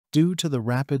due to the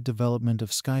rapid development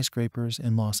of skyscrapers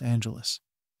in Los Angeles.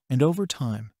 And over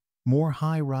time, more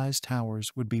high-rise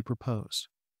towers would be proposed.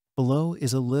 Below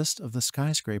is a list of the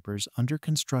skyscrapers under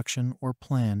construction or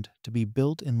planned to be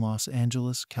built in Los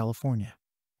Angeles, California.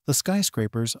 The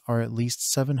skyscrapers are at least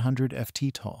 700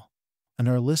 ft tall and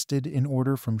are listed in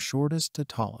order from shortest to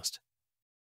tallest.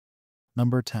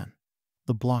 Number 10.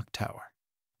 The BLOC Tower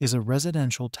is a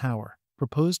residential tower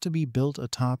proposed to be built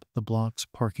atop the BLOC's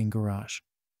parking garage,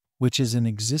 which is an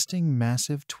existing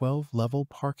massive 12-level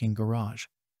parking garage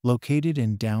located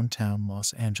in downtown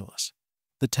Los Angeles.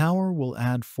 The tower will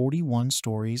add 41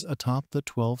 stories atop the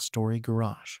 12-story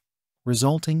garage,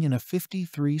 resulting in a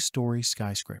 53-story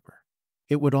skyscraper.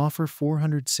 It would offer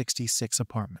 466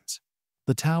 apartments.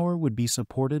 The tower would be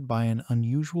supported by an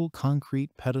unusual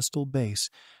concrete pedestal base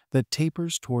that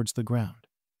tapers towards the ground,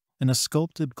 and a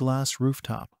sculpted glass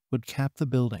rooftop would cap the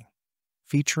building,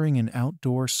 featuring an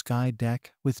outdoor sky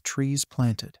deck with trees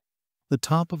planted. The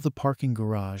top of the parking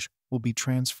garage will be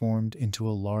transformed into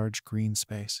a large green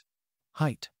space.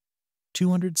 Height,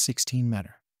 216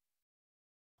 meters.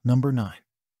 Number 9.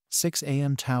 6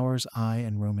 AM Towers I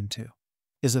and Roman II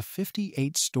is a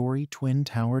 58-story twin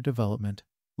tower development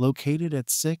located at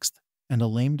 6th and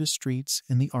Alameda Streets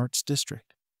in the Arts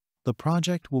District. The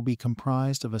project will be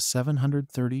comprised of a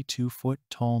 732-foot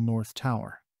tall north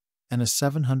tower and a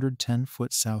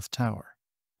 710-foot south tower,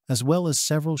 as well as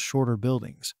several shorter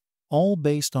buildings, all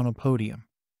based on a podium,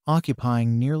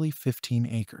 occupying nearly 15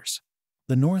 acres.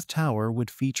 The north tower would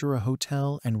feature a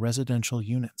hotel and residential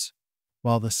units,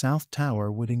 while the south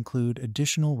tower would include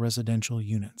additional residential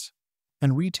units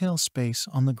and retail space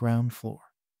on the ground floor.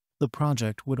 The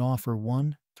project would offer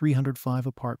 305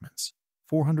 apartments,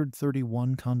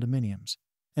 431 condominiums,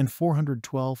 and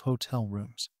 412 hotel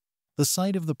rooms. The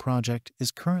site of the project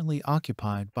is currently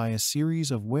occupied by a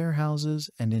series of warehouses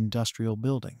and industrial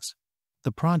buildings.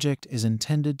 The project is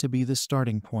intended to be the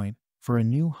starting point for a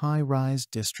new high-rise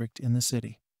district in the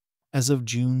city. As of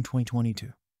June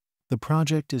 2022, the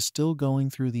project is still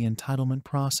going through the entitlement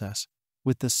process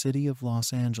with the City of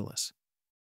Los Angeles.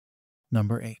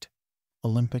 Number 8.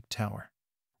 Olympic Tower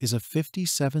is a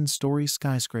 57-story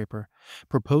skyscraper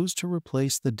proposed to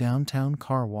replace the downtown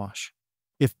car wash.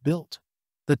 If built,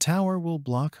 the tower will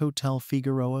block Hotel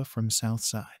Figueroa from South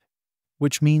Side,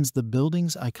 which means the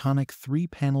building's iconic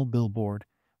 3-panel billboard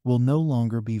will no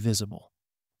longer be visible.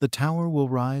 The tower will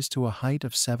rise to a height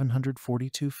of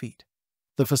 742 feet.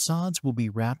 The facades will be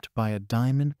wrapped by a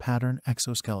diamond pattern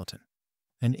exoskeleton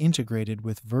and integrated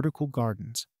with vertical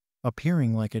gardens,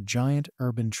 appearing like a giant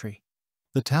urban tree.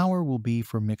 The tower will be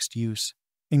for mixed use,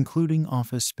 including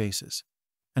office spaces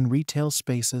and retail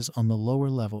spaces on the lower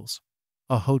levels,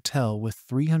 a hotel with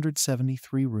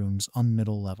 373 rooms on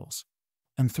middle levels,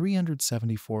 and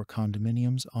 374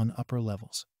 condominiums on upper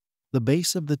levels. The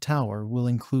base of the tower will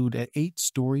include an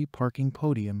 8-story parking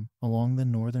podium along the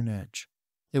northern edge.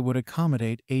 It would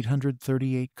accommodate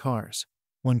 838 cars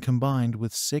when combined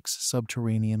with 6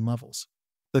 subterranean levels.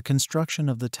 The construction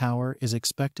of the tower is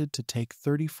expected to take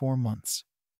 34 months.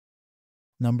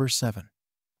 Number 7.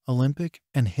 Olympic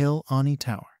and Hill Onni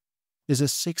Tower is a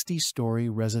 60-story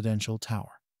residential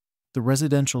tower. The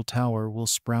residential tower will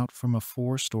sprout from a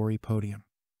 4-story podium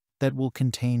that will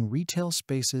contain retail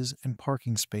spaces and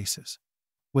parking spaces,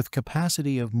 with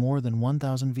capacity of more than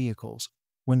 1,000 vehicles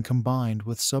when combined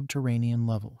with subterranean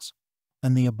levels.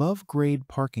 And the above-grade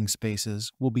parking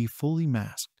spaces will be fully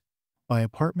masked by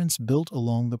apartments built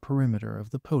along the perimeter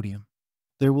of the podium.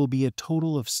 There will be a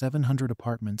total of 700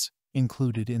 apartments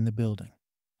included in the building,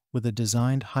 with a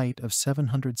designed height of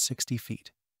 760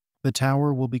 feet. The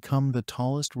tower will become the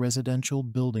tallest residential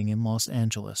building in Los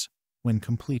Angeles when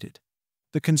completed.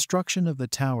 The construction of the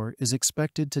tower is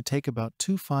expected to take about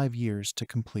 25 years to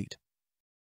complete.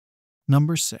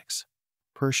 Number 6.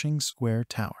 Pershing Square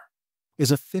Tower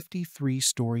is a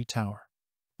 53-story tower.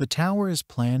 The tower is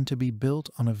planned to be built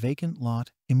on a vacant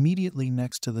lot immediately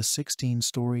next to the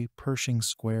 16-story Pershing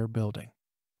Square building.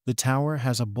 The tower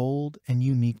has a bold and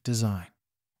unique design,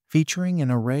 featuring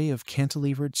an array of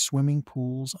cantilevered swimming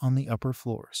pools on the upper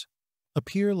floors,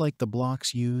 appear like the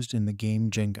blocks used in the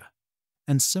game Jenga,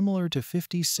 and similar to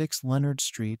 56 Leonard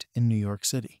Street in New York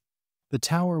City. The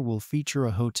tower will feature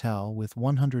a hotel with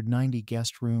 190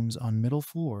 guest rooms on middle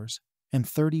floors and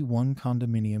 31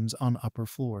 condominiums on upper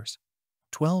floors,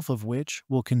 12 of which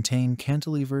will contain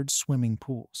cantilevered swimming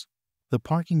pools. The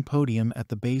parking podium at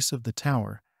the base of the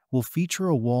tower will feature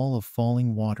a wall of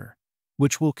falling water,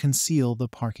 which will conceal the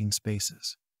parking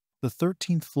spaces. The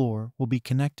 13th floor will be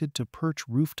connected to Perch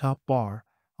Rooftop Bar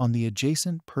on the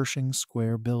adjacent Pershing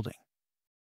Square building.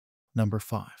 Number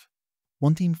 5.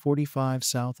 1445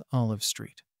 South Olive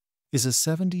Street is a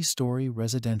 70-story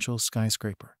residential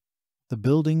skyscraper. The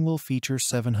building will feature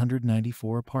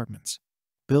 794 apartments,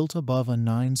 built above a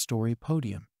 9-story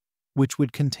podium, which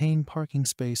would contain parking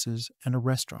spaces and a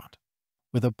restaurant.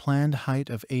 With a planned height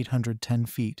of 810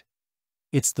 feet,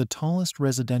 it's the tallest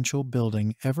residential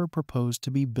building ever proposed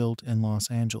to be built in Los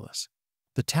Angeles.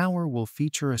 The tower will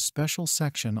feature a special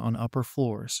section on upper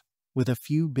floors, with a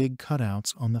few big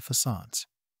cutouts on the facades,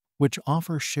 which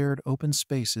offer shared open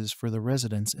spaces for the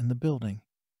residents in the building,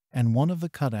 and one of the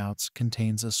cutouts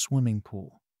contains a swimming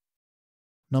pool.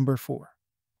 Number 4.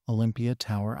 Olympia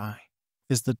Tower I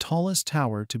is the tallest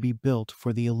tower to be built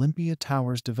for the Olympia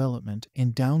Towers development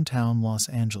in downtown Los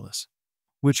Angeles,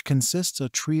 which consists a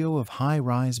trio of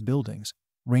high-rise buildings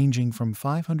ranging from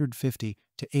 550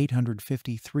 to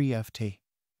 853 ft.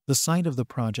 The site of the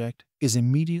project is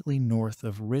immediately north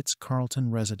of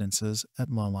Ritz-Carlton residences at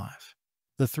La Live.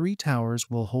 The 3 towers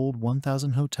will hold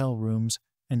 1,000 hotel rooms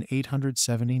and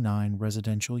 879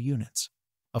 residential units.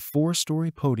 A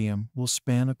 4-story podium will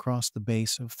span across the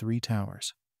base of 3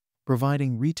 towers,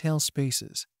 providing retail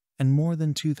spaces and more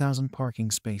than 2,000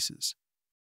 parking spaces.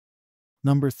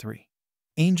 Number 3.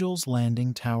 Angels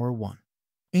Landing Tower 1.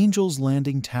 Angels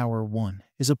Landing Tower 1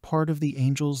 is a part of the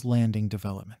Angels Landing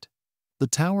development. The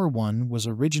Tower 1 was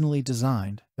originally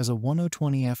designed as a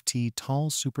 120 ft tall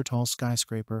super-tall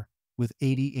skyscraper with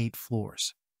 88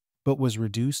 floors, but was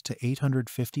reduced to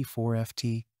 854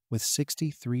 ft with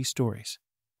 63 stories.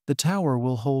 The tower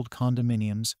will hold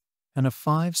condominiums and a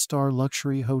 5-star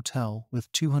luxury hotel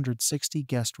with 260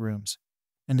 guest rooms,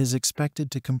 and is expected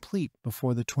to complete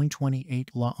before the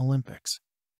 2028 Olympics.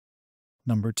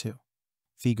 Number 2.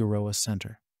 Figueroa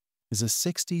Center is a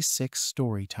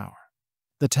 66-story tower.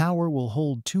 The tower will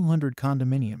hold 200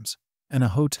 condominiums and a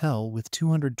hotel with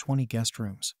 220 guest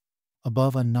rooms,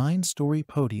 above a 9-story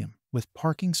podium with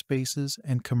parking spaces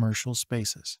and commercial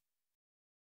spaces.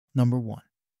 Number 1.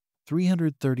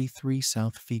 333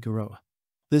 South Figueroa.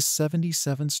 This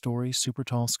 77-story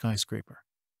super-tall skyscraper.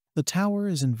 The tower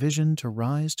is envisioned to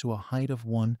rise to a height of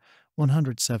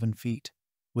 107 feet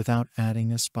without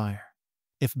adding a spire.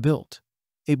 If built,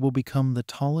 it will become the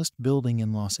tallest building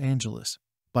in Los Angeles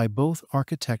by both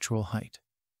architectural height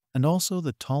and also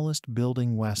the tallest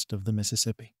building west of the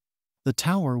Mississippi. The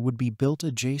tower would be built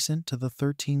adjacent to the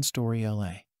 13-story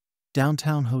LA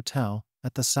Downtown Hotel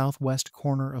at the southwest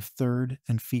corner of 3rd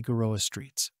and Figueroa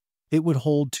Streets. It would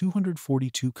hold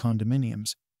 242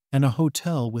 condominiums and a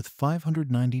hotel with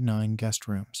 599 guest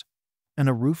rooms, and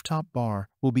a rooftop bar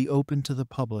will be open to the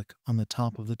public on the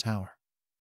top of the tower.